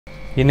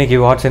இன்றைக்கி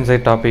watts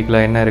inside டாப்பிக்கில்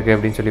என்ன இருக்குது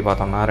அப்படின்னு சொல்லி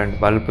பார்த்தோம்னா 2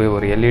 பல்பு,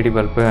 ஒரு எல்இடி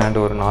பல்பு அண்ட்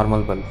ஒரு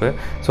நார்மல் பல்பு.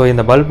 ஸோ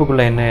இந்த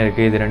பல்புக்குள்ளே என்ன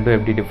இருக்குது, இது ரெண்டும்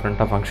எப்படி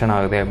டிஃப்ரெண்ட்டாக ஃபங்க்ஷன்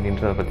ஆகுது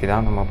அப்படின்றத பற்றி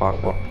தான் நம்ம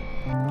பார்ப்போம்.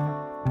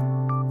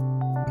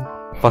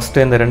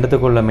 ஃபஸ்ட்டு இந்த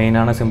ரெண்டுத்துக்குள்ள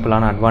மெயினான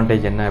சிம்பிளான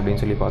அட்வான்டேஜ் என்ன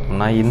அப்படின்னு சொல்லி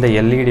பார்த்தோம்னா, இந்த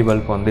எல்இடி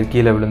பல்ப் வந்து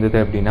கீழே விழுந்தது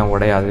அப்படின்னா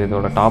உடையாது.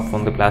 இதோட டாப்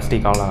வந்து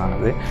பிளாஸ்டிக்கால்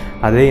ஆனது.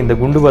 அதே இந்த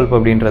குண்டு பல்ப்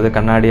அப்படின்றது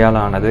கண்ணாடியால்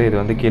ஆனது. இது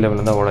வந்து கீழே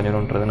விழுந்தால்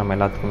உடஞ்சிடும்ன்றது நம்ம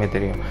எல்லாத்துக்குமே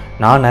தெரியும்.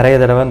 நான் நிறைய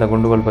தடவை இந்த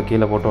குண்டு பல்பை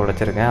கீழே போட்டு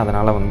உடைச்சிருக்கேன்.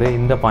 அதனால் வந்து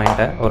இந்த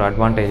பாயிண்ட்டை ஒரு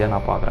அட்வான்டேஜாக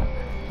நான் பார்க்குறேன்.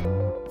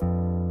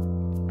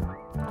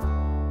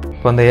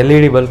 இப்போ அந்த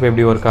எல்இடி பல்ப்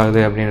எப்படி ஒர்க்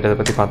ஆகுது அப்படின்றத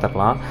பற்றி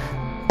பார்த்துடலாம்.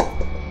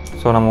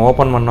 ஸோ நம்ம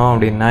ஓப்பன் பண்ணோம்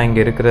அப்படின்னா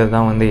இங்கே இருக்கிறது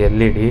தான் வந்து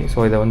எல்இடி.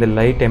 ஸோ இதை வந்து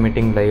லைட்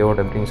எமிட்டிங் டயோட்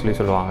அப்படின்னு சொல்லி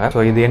சொல்லுவாங்க.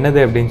 ஸோ இது என்னது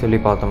அப்படின்னு சொல்லி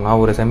பார்த்தோம்னா,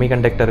 ஒரு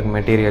செமிகண்டக்டருக்கு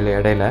மெட்டீரியல்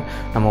இடையில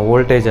நம்ம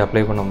வோல்டேஜ்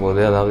அப்ளை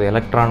பண்ணும்போது, அதாவது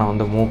எலக்ட்ரானை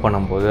வந்து மூவ்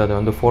பண்ணும்போது அது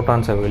வந்து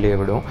ஃபோட்டான்ஸை வெளியே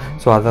விடும்.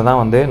 ஸோ அதை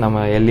தான் வந்து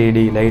நம்ம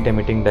எல்இடி லைட்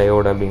எமிட்டிங்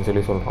டயோட் அப்படின்னு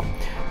சொல்லி சொல்கிறோம்.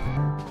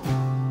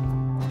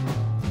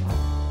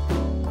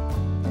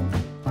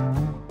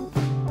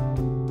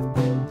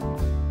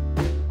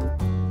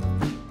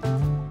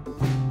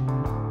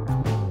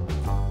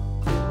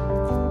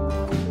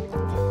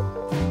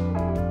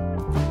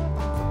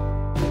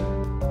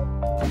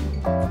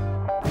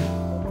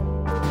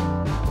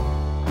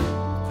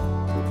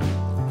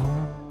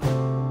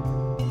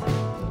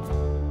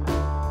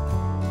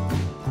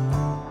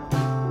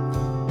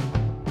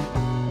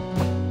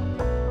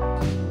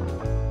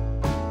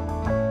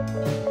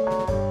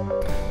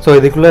 ஸோ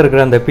இதுக்குள்ளே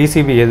இருக்கிற அந்த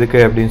பிசிபி எதுக்கு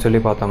அப்படின்னு சொல்லி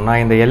பார்த்தோம்னா,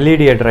 இந்த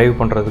எல்இடியை ட்ரைவ்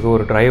பண்ணுறதுக்கு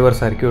ஒரு டிரைவர்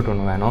சர்க்யூட்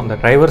ஒன்று வேணும். இந்த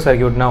டிரைவர்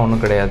சர்க்யூட்னால்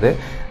ஒன்றும் கிடையாது.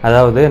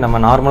 அதாவது நம்ம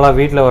நார்மலாக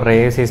வீட்டில் வர்ற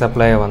ஏசி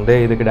சப்ளையை வந்து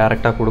இதுக்கு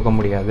டேரெக்டாக கொடுக்க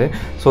முடியாது.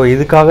 ஸோ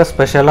இதுக்காக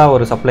ஸ்பெஷலாக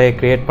ஒரு சப்ளையை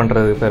க்ரியேட்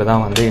பண்ணுறதுக்கு பேர்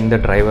தான் வந்து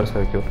இந்த டிரைவர்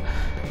சர்க்யூட்.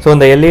 ஸோ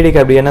இந்த எல்இடிக்கு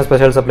அப்படி என்ன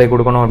ஸ்பெஷல் சப்ளை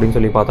கொடுக்கணும் அப்படின்னு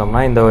சொல்லி பார்த்தோம்னா,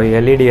 இந்த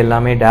எல்இடி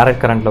எல்லாமே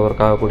டேரக்ட் கரண்ட்டில்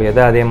ஒர்க் ஆகக்கூடியது.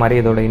 அதே மாதிரி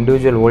இதோட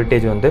இண்டிவிஜுவல்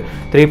வோல்டேஜ் வந்து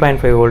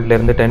 3.5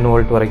 வோல்ட்லேருந்து 10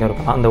 வோல்ட் வரைக்கும்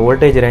இருக்கும். அந்த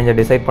வோல்டேஜ் ரேஞ்சை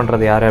டிசைட்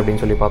பண்ணுறது யார்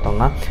அப்படின்னு சொல்லி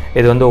பார்த்தோம்னா,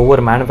 இது வந்து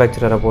ஒவ்வொரு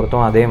மேனுஃபேக்சரரை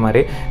பொறுத்தும், அதே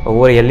மாதிரி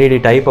ஒவ்வொரு எல்இடி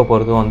டைப்பை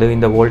பொறுத்தும் வந்து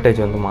இந்த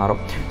வோல்டேஜ் வந்து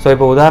மாறும். ஸோ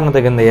இப்போ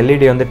உதாரணத்துக்கு இந்த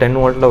எல்இடி வந்து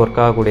 10 வோல்ட்டில்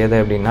ஒர்க் ஆகக்கூடியது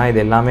அப்படின்னா,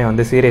 இது எல்லாமே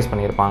வந்து சீரியஸ்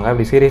பண்ணியிருப்பாங்க.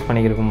 அப்படி சீரியஸ்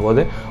பண்ணியிருக்கும்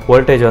போது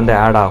வோல்டேஜ் வந்து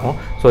ஆட் ஆகும்.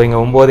 ஸோ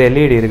இங்கே 9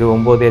 எல்இடி இருக்குது.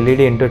 9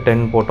 எல்இடி ×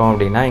 10 போட்டோம்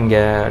அப்படின்னா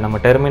இங்கே நம்ம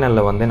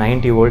டெர்மினலில் வந்து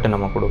 90 வோல்ட்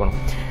நம்ம கொடுக்கணும்.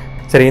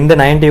 சரி, இந்த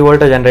 90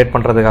 வோல்ட்டை ஜென்ரேட்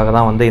பண்ணுறதுக்காக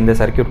தான் வந்து இந்த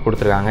சர்க்யூட்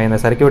கொடுத்துருக்காங்க. இந்த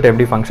சர்க்யூட்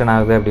எப்படி ஃபங்க்ஷன்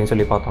ஆகுது அப்படின்னு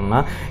சொல்லி பார்த்தோம்னா,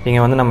 இங்கே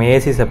வந்து நம்ம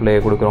ஏசி சப்ளை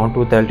கொடுக்குறோம்,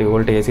 230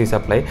 வோல்ட் ஏசி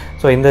சப்ளை.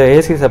 ஸோ இந்த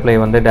ஏசி சப்ளை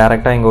வந்து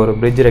டேரெக்டாக இங்கே ஒரு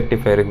பிரிட்ஜ்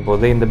ரெக்டிஃபையர் இருக்கும்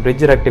போது, இந்த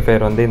பிரிட்ஜ்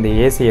ரெக்டிஃபையர் வந்து இந்த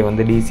ஏசியை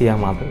வந்து டிசியாக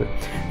மாற்றுது.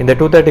 இந்த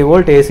 230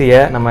 வோல்ட் ஏசியை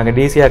நம்ம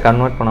டிசியாக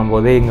கன்வெர்ட்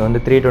பண்ணும்போது இங்கே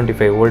வந்து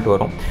 325 வோல்ட்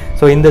வரும்.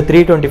 ஸோ இந்த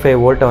 325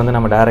 வோல்ட்டை வந்து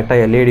நம்ம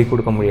டேரெக்டாக எல்இடி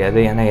கொடுக்க முடியாது.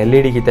 ஏன்னா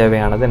எல்இடிக்கு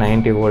தேவையானது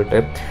 90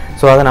 வோல்ட்டு.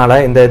 ஸோ அதனால்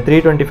இந்த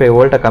 325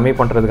 வோல்ட்டை கம்மி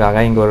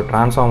பண்ணுறதுக்காக இங்கே ஒரு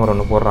டிரான்ஸ்ஃபார்மர்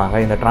ஒன்று போடுறாங்க.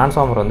 இந்த டிரான்ஸ்ஃபார்மர்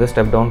வந்து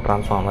ஸ்டெப் டவுன்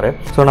டிரான்ஸ்ஃபார்மர்.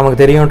 ஸோ நமக்கு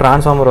தெரியும்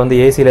டிரான்ஸ்ஃபார்மர் வந்து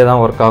ஏசியில்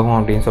தான் ஒர்க் ஆகும்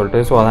அப்படின்னு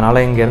சொல்லிட்டு. ஸோ அதனால்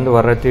இங்கேருந்து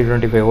வர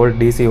 325 வோல்ட்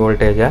டிசி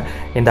வோல்டேஜை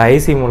இந்த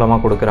ஐசி மூலமாக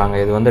கொடுக்குறாங்க.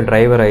 இது வந்து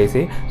டிரைவர்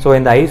ஐசி. ஸோ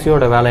இந்த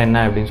ஐசியோட வேலை என்ன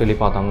அப்படின்னு சொல்லி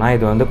பார்த்தோம்னா,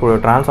 இது வந்து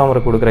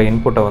டிரான்ஸ்ஃபார்மர் கொடுக்குற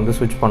இன்புட்டை வந்து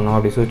ஸ்விட்ச் பண்ணும்.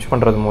 அப்படி ஸ்விட்ச்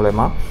பண்ணுறது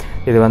மூலமா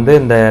இது வந்து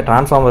இந்த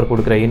டிரான்ஸ்ஃபார்மர்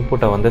கொடுக்குற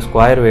இன்புட்டை வந்து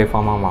ஸ்கொயர் வேவ்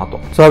ஃபார்மாக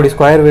மாற்றும். ஸோ அப்படி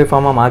ஸ்கொயர் வேவ்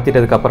ஃபார்மாக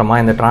மாற்றிட்டதுக்கப்புறமா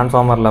இந்த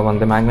டிரான்ஸ்ஃபார்மரில்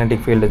வந்து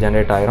மேக்னெட்டிக் ஃபீல்டு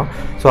ஜென்ரேட் ஆயிரும்.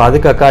 ஸோ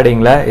அதுக்கு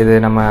அக்கார்டிங்கில் இது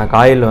நம்ம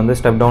காயில் வந்து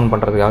ஸ்டெப் டவுன்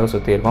பண்ணுறதுக்காக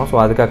சுற்றி இருக்கும். ஸோ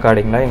அதுக்கு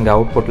அக்கார்டிங்கில் இங்கே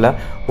அவுட்புட்டில்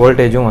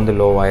வோல்டேஜும் வந்து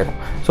லோ ஆயிரும்.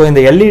 ஸோ இந்த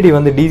எல்இடி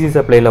வந்து டிசி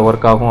சப்ளையில்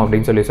ஒர்க் ஆகும்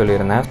அப்படின்னு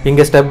சொல்லியிருந்தேன்.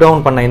 இங்கே ஸ்டெப்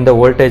டவுன் பண்ண இந்த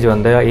வோல்டேஜ்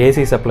வந்து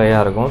ஏசி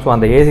சப்ளையாக இருக்கும். ஸோ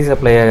அந்த ஏசி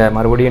சப்ளையை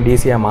மறுபடியும்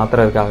டிசியாக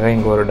மாற்றுறதுக்காக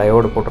இங்கே ஒரு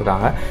டயோடு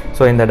போட்டிருக்காங்க.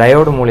 ஸோ இந்த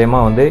டயோடு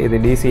மூலயமா வந்து இது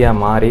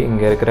டிசியாக மாறி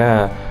இங்கே இருக்கிற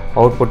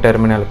அவுட்புட்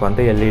டெர்மினலுக்கு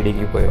வந்து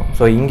எல்இடிக்கு போயிடும்.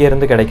 ஸோ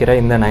இங்கேருந்து கிடைக்கிற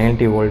இந்த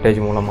 90 வோல்டேஜ்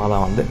மூலமாக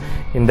தான் வந்து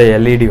இந்த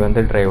எல்இடி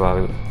வந்து டிரைவ்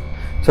ஆகுது.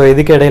 ஸோ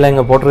இதுக்கு இடையில்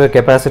இங்கே போட்டிருக்க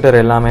கெப்பாசிட்டர்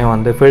எல்லாமே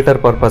வந்து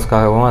ஃபில்டர்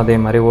பர்பஸ்க்காகவும் அதே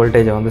மாதிரி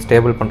வோல்டேஜை வந்து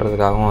ஸ்டேபிள்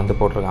பண்ணுறதுக்காகவும் வந்து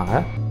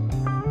போட்டிருக்காங்க.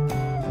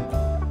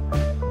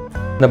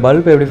 இந்த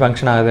பல்ப் எப்படி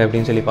ஃபங்க்ஷன் ஆகுது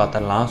அப்படின்னு சொல்லி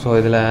பார்த்துடலாம். ஸோ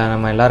இதில்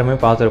நம்ம எல்லாருமே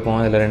பார்த்துருப்போம்.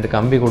 இதில் 2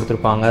 கம்பி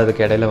கொடுத்துருப்பாங்க.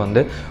 அதுக்கு இடையில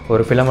வந்து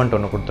ஒரு ஃபிலமெண்ட்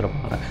ஒன்று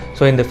கொடுத்துருப்பாங்க.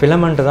 ஸோ இந்த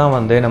ஃபிலமெண்ட் தான்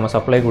வந்து நம்ம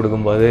சப்ளை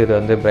கொடுக்கும்போது இது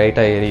வந்து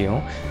பிரைட்டாக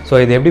எரியும். ஸோ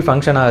இது எப்படி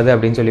ஃபங்க்ஷன் ஆகுது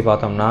அப்படின்னு சொல்லி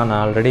பார்த்தோம்னா,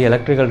 நான் ஆல்ரெடி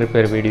எலக்ட்ரிக்கல்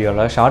ரிப்பேர்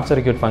வீடியோவில் ஷார்ட்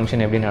சர்க்யூட்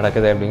ஃபங்க்ஷன் எப்படி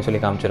நடக்குது அப்படின்னு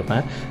சொல்லி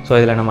காமிச்சிருப்பேன். ஸோ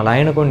இதில் நம்ம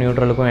லைனுக்கும்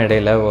நியூட்ரலுக்கும்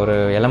இடையில ஒரு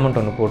எலமெண்ட்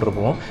ஒன்று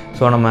போட்டிருப்போம்.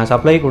 ஸோ நம்ம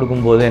சப்ளை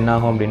கொடுக்கும்போது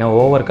என்னாகும் அப்படின்னா,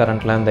 ஓவர்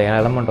கரண்ட்டில் இந்த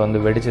எலமெண்ட்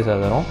வந்து வெடித்து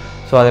செதறும்.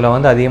 ஸோ அதில்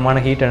வந்து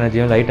அதிகமான ஹீட்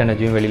எனர்ஜியும் லைட்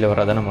எனர்ஜியும் வெளியில்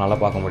வர்றதை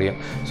நம்மளால் பார்க்க முடியும்.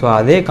 ஸோ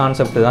அதே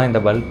கான்செப்ட் தான் இந்த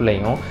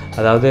பல்ப்லையும்.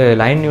 அதாவது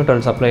லைன்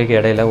நியூட்ரல் சப்ளைக்கு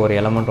இடையில ஒரு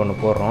எலமெண்ட் ஒன்று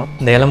போடுறோம்.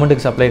 இந்த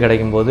எலமெண்ட்டுக்கு சப்ளை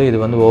கிடைக்கும்போது இது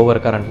வந்து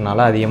ஓவர்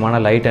கரண்ட்னால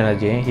அதிகமான லைட்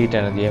எனர்ஜியும் ஹீட்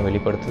எனர்ஜியும்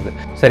வெளிப்படுத்துது.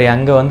 சரி,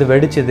 அங்கே வந்து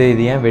வெடிச்சது,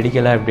 இது ஏன்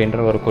வெடிக்கலை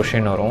அப்படின்ற ஒரு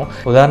கொஷின் வரும்.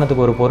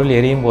 உதாரணத்துக்கு ஒரு பொருள்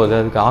எரியும் போது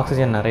அதுக்கு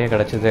ஆக்சிஜன் நிறைய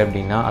கிடச்சிது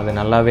அப்படின்னா அது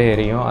நல்லாவே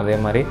எரியும். அதே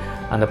மாதிரி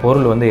அந்த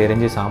பொருள் வந்து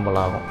எரிஞ்சு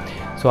சாம்பல் ஆகும்.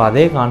 ஸோ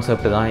அதே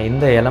கான்செப்ட் தான்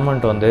இந்த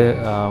எலமெண்ட் வந்து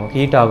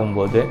ஹீட்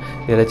ஆகும்போது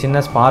இதில்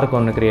சின்ன ஸ்பார்க்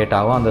ஒன்று க்ரியேட்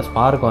ஆகும். அந்த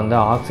ஸ்பார்க் வந்து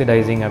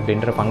ஆக்சிடைசிங்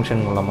அப்படின்ற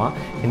ஃபங்க்ஷன் மூலமாக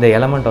இந்த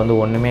எலமெண்ட் வந்து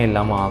ஒன்றுமே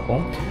இல்லாமல்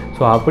ஆக்கும்.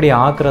 ஸோ அப்படி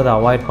ஆக்குறதை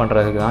அவாய்ட்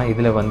பண்ணுறதுக்கு தான்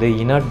இதில் வந்து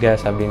இனர்ட்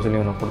கேஸ் அப்படின்னு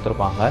சொல்லி ஒன்று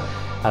கொடுத்துருப்பாங்க.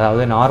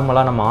 அதாவது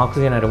நார்மலாக நம்ம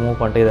ஆக்சிஜனை ரிமூவ்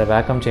பண்ணிட்டு இதை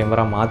வேக்கம்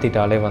சேம்பராக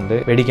மாற்றிட்டாலே வந்து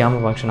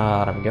வெடிக்காமல் ஃபங்க்ஷன் ஆக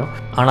ஆரம்பிக்கும்.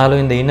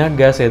 ஆனாலும் இந்த இனர்ட்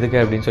கேஸ் எதுக்கு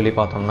அப்படின்னு சொல்லி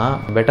பார்த்தோம்னா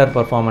பெட்டர்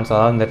பர்ஃபார்மன்ஸ்,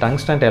 அதாவது இந்த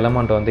டங்ஸ்டன்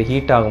எலமெண்ட் வந்து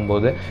ஹீட்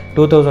ஆகும்போது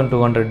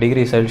 2200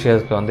 டிகிரி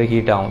செல்சியஸ்க்கு வந்து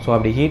ஹீட் ஆகும். ஸோ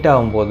அப்படி ஹீட்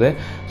ஆகும்போது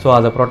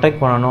அதை ப்ரொடெக்ட்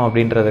பண்ணணும்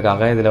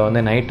அப்படின்றதுக்காக இதில்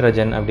வந்து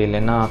நைட்ரஜன் அப்படி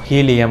இல்லைன்னா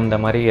ஹீலியம் இந்த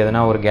மாதிரி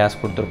எதனா ஒரு கேஸ்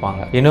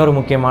கொடுத்துருப்பாங்க. இன்னொரு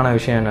முக்கியமான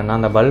விஷயம் என்னென்னா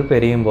அந்த பல்ப்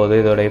எரியும் போது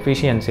இதோட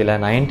எஃபிஷியன்சியில்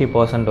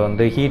 90%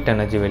 வந்து ஹீட்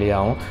எனர்ஜி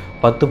வெளியாகும்,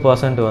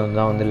 10%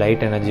 வந்து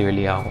லைட் எனர்ஜி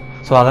வெளியாகும்.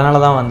 ஸோ அதனால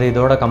தான் வந்து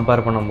இதோட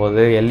கம்பேர்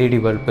பண்ணும்போது எல்இடி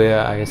பல்பு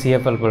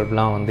சிஎஃப்எல்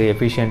பல்ப்லாம் வந்து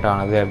எஃபிஷியன்ட்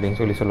ஆனது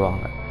அப்படின்னு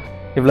சொல்லுவாங்க.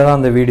 இவ்வளோ தான்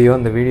இந்த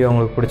வீடியோ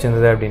உங்களுக்கு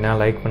பிடிச்சிருந்தது அப்படின்னா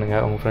லைக்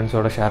பண்ணுங்கள், உங்கள்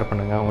ஃப்ரெண்ட்ஸோட ஷேர்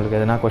பண்ணுங்கள். உங்களுக்கு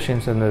எதனா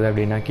கொஷின்ஸ் இருந்தது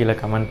அப்படின்னா கீழே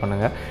கமெண்ட்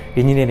பண்ணுங்கள்.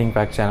 இன்ஜினியரிங்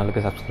ஃபேக்ட்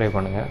சேனலுக்கு சப்ஸ்கிரைப்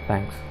பண்ணுங்கள்.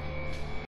 தேங்க்ஸ்.